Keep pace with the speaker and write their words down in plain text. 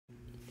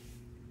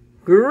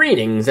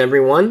Greetings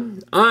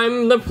everyone,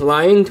 I'm the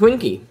Flying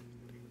Twinkie.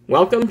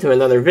 Welcome to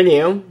another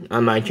video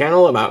on my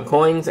channel about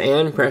coins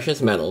and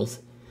precious metals.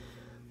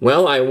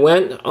 Well, I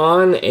went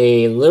on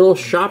a little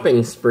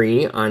shopping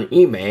spree on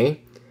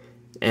eBay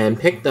and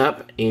picked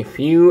up a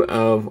few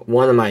of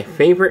one of my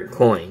favorite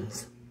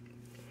coins.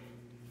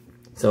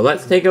 So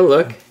let's take a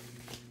look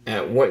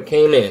at what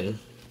came in.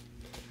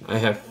 I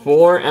have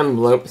 4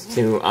 envelopes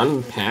to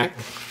unpack,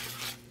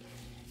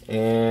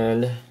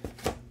 and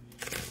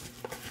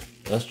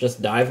let's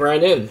just dive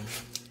right in.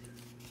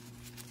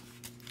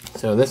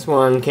 So this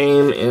one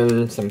came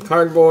in some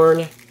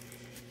cardboard,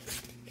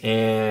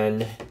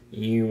 and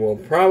you will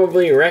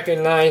probably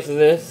recognize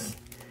this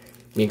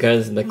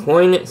because the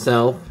coin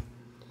itself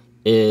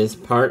is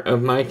part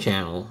of my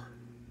channel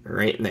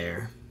right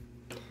there.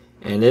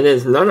 And it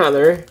is none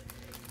other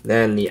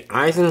than the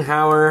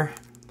Eisenhower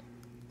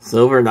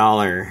silver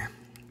dollar.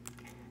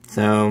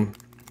 So,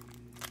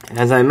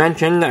 as I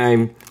mentioned,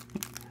 I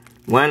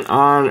went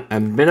on a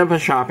bit of a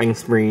shopping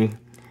spree.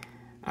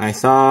 I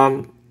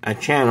saw a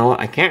channel,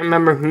 I can't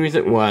remember whose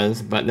it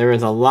was, but there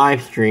was a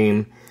live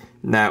stream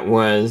that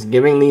was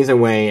giving these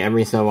away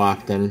every so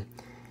often.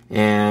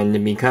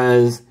 And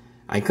because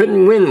I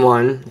couldn't win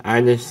one,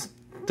 I just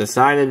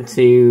decided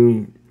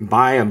to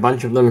buy a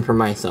bunch of them for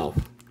myself.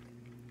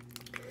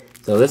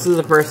 So this is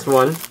the first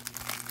one.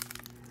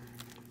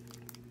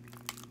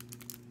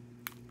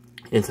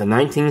 It's a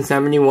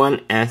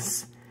 1971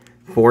 S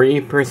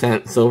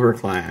 40% silver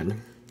clad.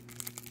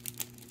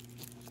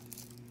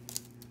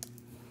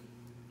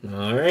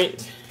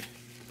 Alright,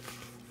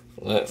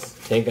 let's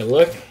take a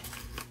look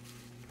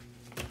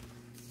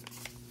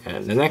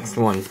at the next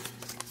one.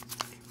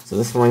 So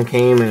this one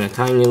came in a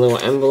tiny little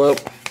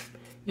envelope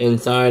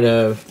inside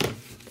of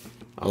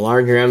a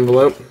larger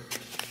envelope.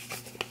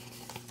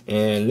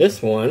 And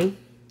this one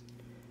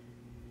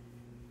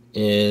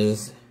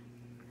is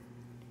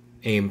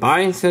a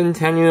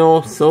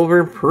bicentennial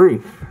silver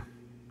proof.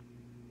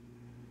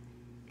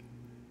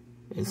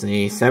 It's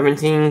a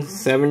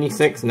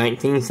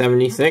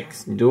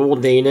 1776-1976 dual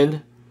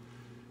dated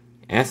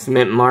S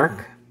mint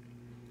mark.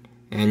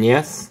 And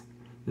yes,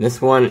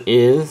 this one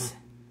is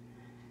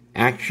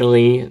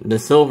actually the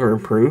silver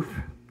proof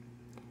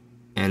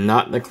and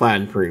not the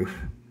clad proof.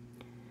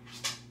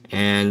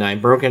 And I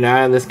broke it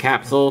out of this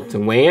capsule to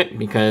weigh it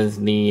because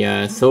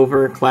the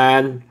silver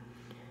clad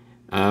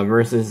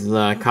versus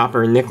the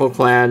copper nickel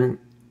clad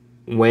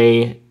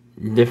weigh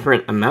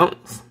different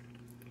amounts.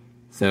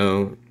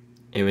 So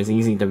it was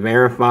easy to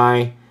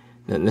verify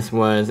that this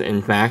was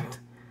in fact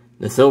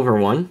the silver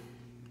one.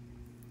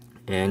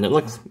 And it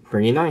looks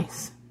pretty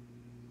nice.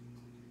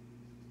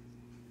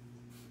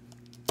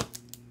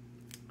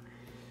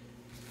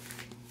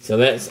 So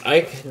that's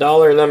Ike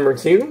dollar number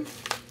 2.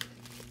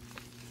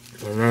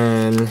 And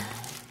then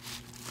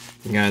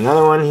we got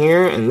another one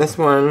here, and this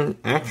one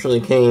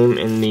actually came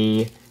in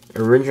the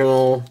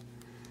original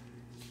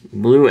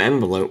blue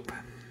envelope.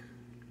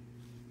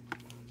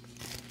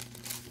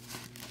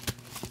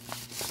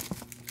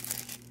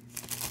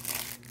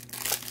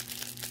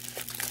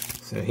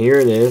 So here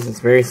it is. It's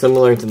very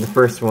similar to the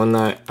first one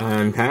that I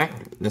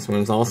unpacked. This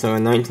one's also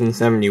in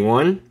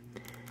 1971,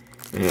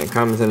 and it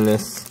comes in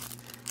this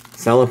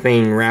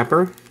cellophane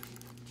wrapper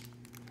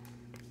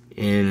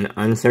in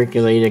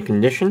uncirculated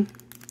condition.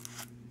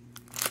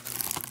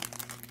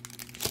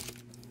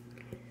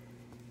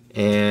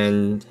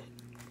 And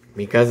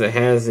because it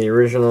has the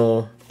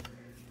original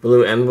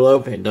blue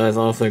envelope, it does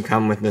also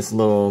come with this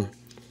little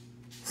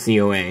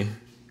COA.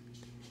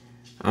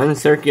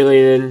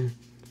 Uncirculated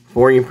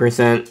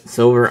 40%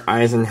 silver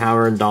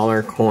Eisenhower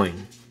dollar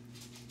coin.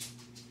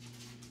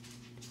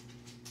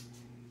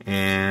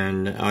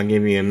 And I'll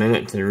give you a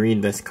minute to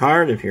read this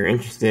card if you're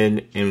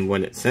interested in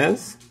what it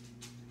says.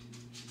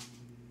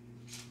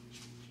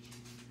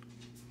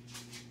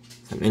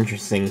 Some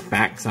interesting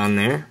facts on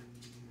there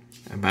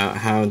about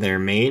how they're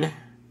made.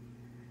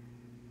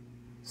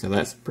 So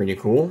that's pretty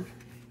cool.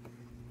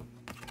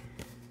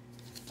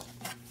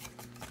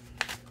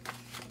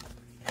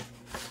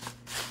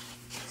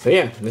 So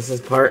yeah, this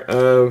is part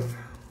of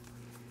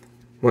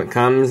what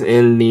comes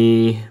in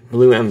the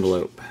blue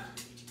envelope.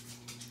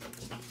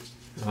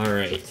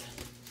 Alright.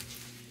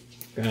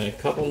 Got a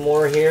couple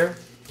more here.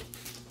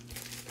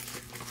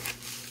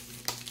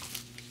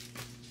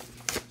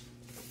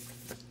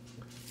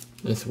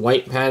 This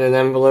white padded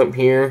envelope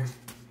here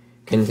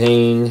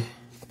contained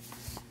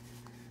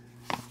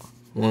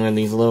one of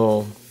these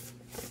little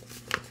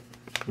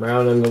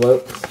brown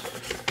envelopes.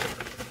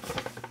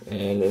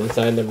 And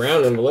inside the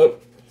brown envelope,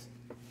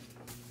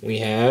 we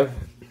have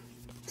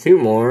 2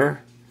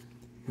 more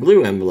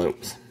blue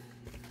envelopes.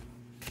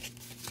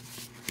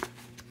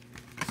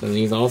 So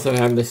these also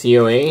have the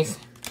COAs.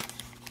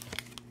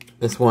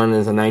 This one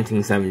is a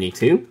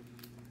 1972.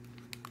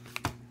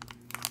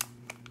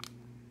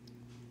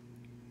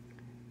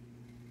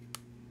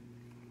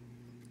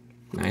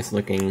 Nice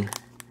looking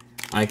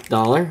Ike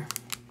dollar.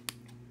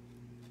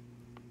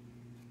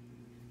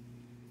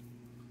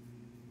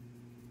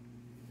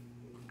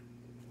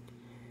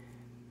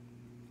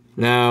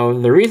 Now,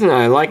 the reason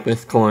I like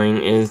this coin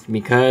is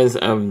because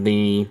of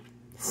the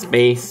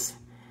space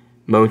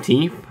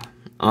motif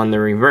on the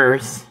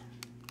reverse.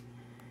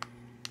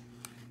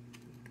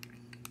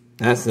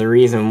 That's the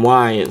reason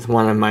why it's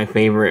one of my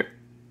favorite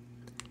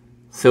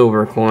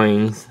silver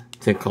coins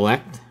to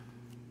collect.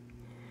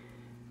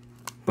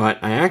 But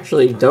I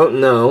actually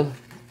don't know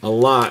a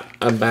lot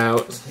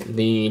about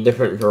the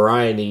different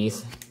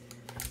varieties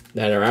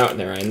that are out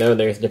there. I know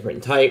there's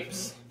different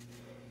types,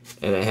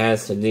 and it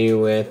has to do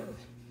with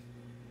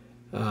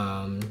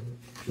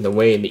the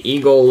way the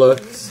eagle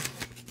looks,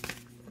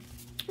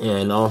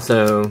 and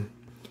also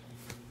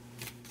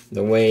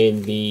the way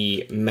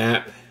the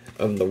map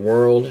of the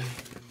world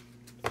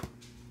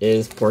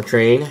is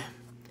portrayed.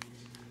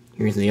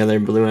 Here's the other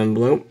blue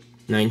envelope,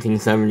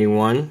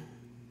 1971.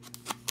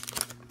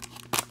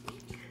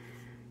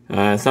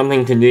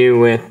 Something to do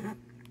with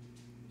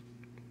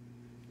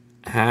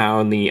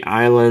how the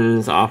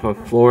islands off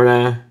of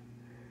Florida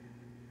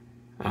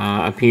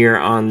appear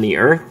on the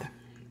Earth.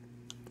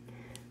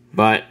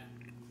 But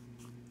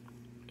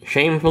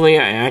shamefully,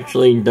 I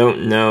actually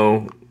don't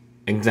know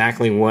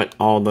exactly what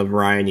all the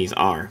varieties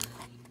are.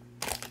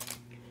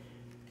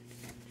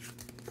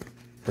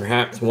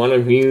 Perhaps one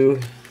of you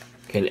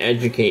can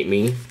educate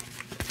me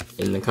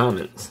in the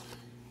comments.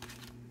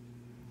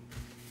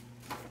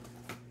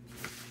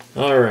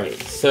 Alright,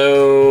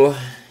 so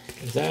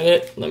is that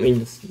it? Let me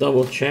just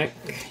double check.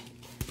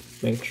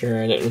 Make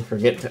sure I didn't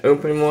forget to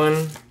open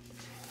one.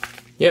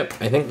 Yep,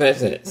 I think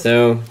that's it.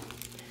 So,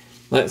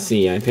 let's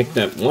see. I picked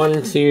up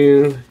 1,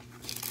 2,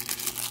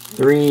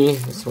 3.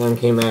 This one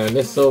came out of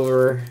this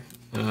silver,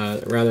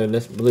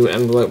 this blue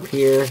envelope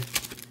here.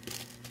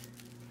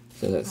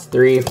 So that's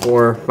 3,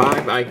 4,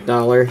 5 Ike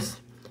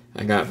dollars.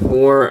 I got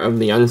 4 of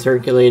the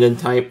uncirculated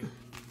type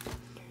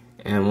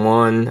and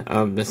 1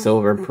 of the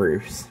silver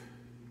proofs.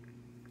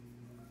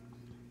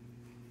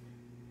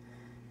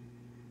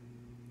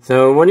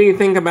 So what do you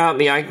think about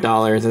the Ike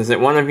dollars? Is it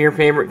one of your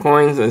favorite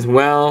coins as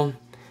well?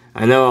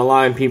 I know a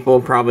lot of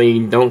people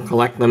probably don't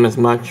collect them as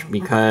much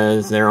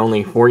because they're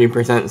only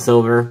 40%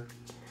 silver.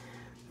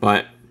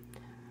 But,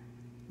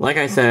 like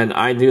I said,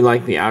 I do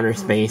like the outer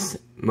space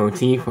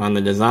motif on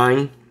the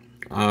design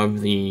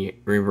of the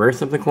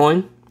reverse of the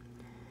coin.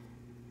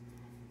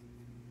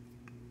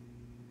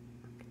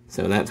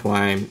 So that's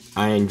why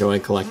I enjoy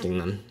collecting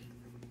them.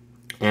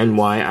 And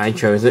why I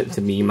chose it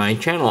to be my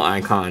channel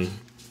icon.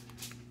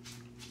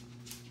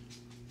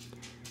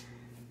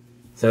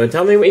 So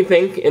tell me what you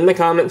think in the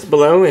comments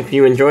below. If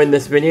you enjoyed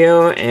this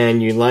video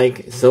and you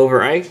like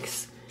silver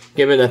Ikes,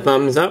 give it a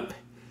thumbs up.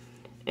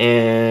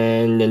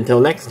 And until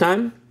next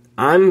time,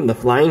 I'm the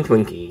Flying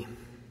Twinkie.